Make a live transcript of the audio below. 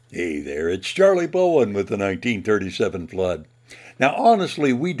Hey there, it's Charlie Bowen with the 1937 flood. Now,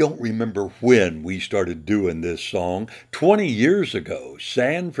 honestly, we don't remember when we started doing this song. 20 years ago,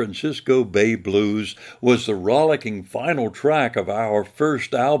 San Francisco Bay Blues was the rollicking final track of our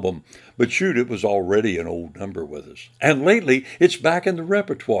first album. But shoot, it was already an old number with us. And lately, it's back in the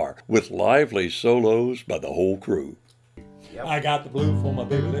repertoire with lively solos by the whole crew. Yep. I got the blue for my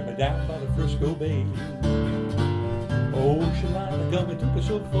baby, let me down by the Frisco Bay. Ocean line, the gummy took her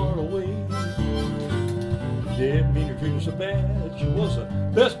so far away. Didn't mean to treat her so bad. She was the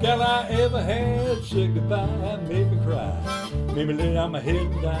best gal I ever had. Said goodbye, made me cry. Made me lay down my head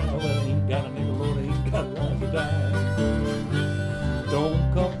and die. Well, I ain't got a nigga, Lord, I ain't got a life to die.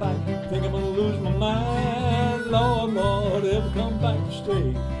 Don't come back, think I'm gonna lose my mind. Lord, Lord, ever come back to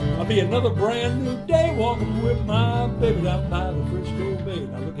stay. I'll be another brand new day walking with my baby down by the Frisco Bay.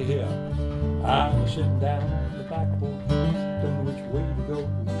 Now look at here, I'm sitting down on the back porch, don't know which way to go.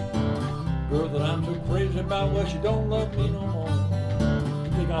 Girl that I'm so crazy about, well, she don't love me no more.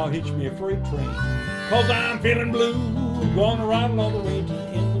 Think I'll hitch me a freight train, cause I'm feeling blue. Gonna ride all the way to the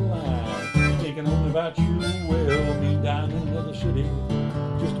end of the line, thinking only about you. Well, me down in another city,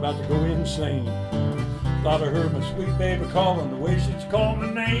 just about to go insane. Thought I heard my sweet baby calling the way she's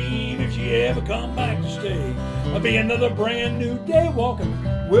calling my name. If she ever come back to stay, I'll be another brand new day walking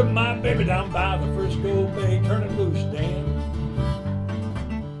with my baby down by the Frisco Bay. Turn it loose, Dan.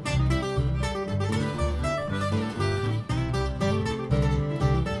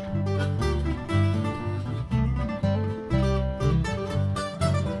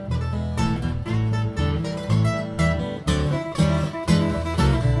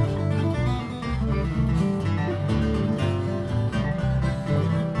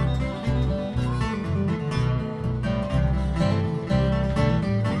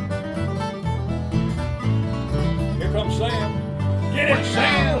 Here comes Sam. Get it,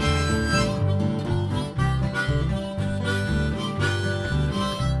 Sam!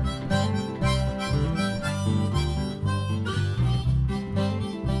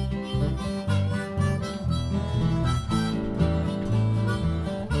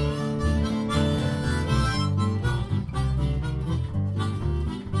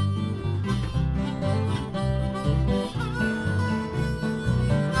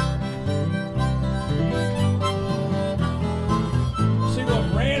 See what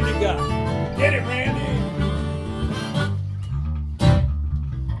Randy got. Get it, Randy!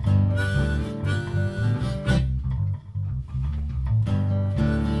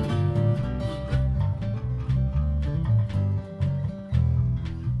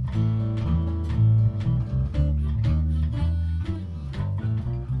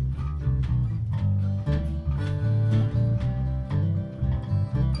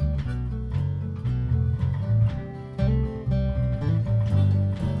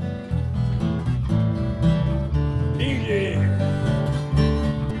 DJ.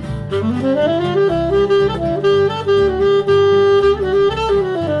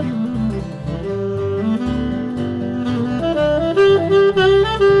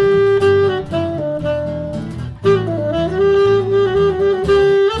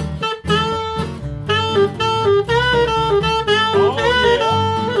 Oh yeah.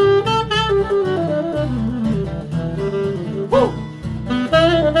 Woo!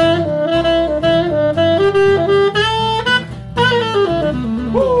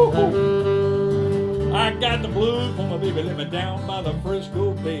 Woo-hoo. I got the blues for my baby living down by the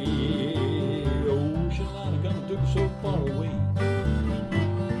Frisco Bay. Ocean line come and took her so far away.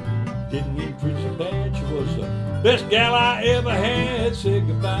 Didn't even treat her so bad. She was the best gal I ever had. Said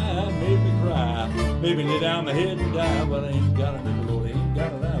goodbye, made me cry. Made me lay down my head and die. Well, I ain't got a nickel, Lord, I ain't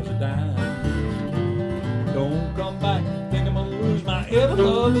got a louse a dime. Don't come back, think I'm gonna lose my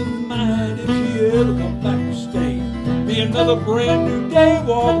ever-loving mind. If she ever come back to stay, be another brand new day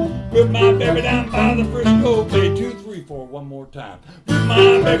walk with my baby down by the Frisco Bay. 2, 3, 4, one more time. With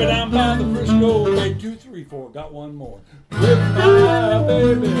my baby down by the Frisco Bay. 2, 3, 4, got one more. With my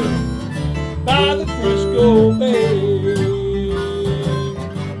baby by the Frisco Bay.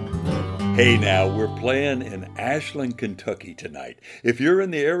 Hey now, we're playing in Ashland, Kentucky tonight. If you're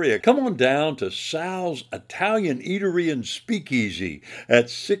in the area, come on down to Sal's Italian Eatery and Speakeasy at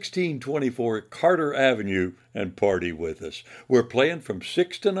 1624 Carter Avenue and party with us. We're playing from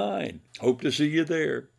 6 to 9. Hope to see you there.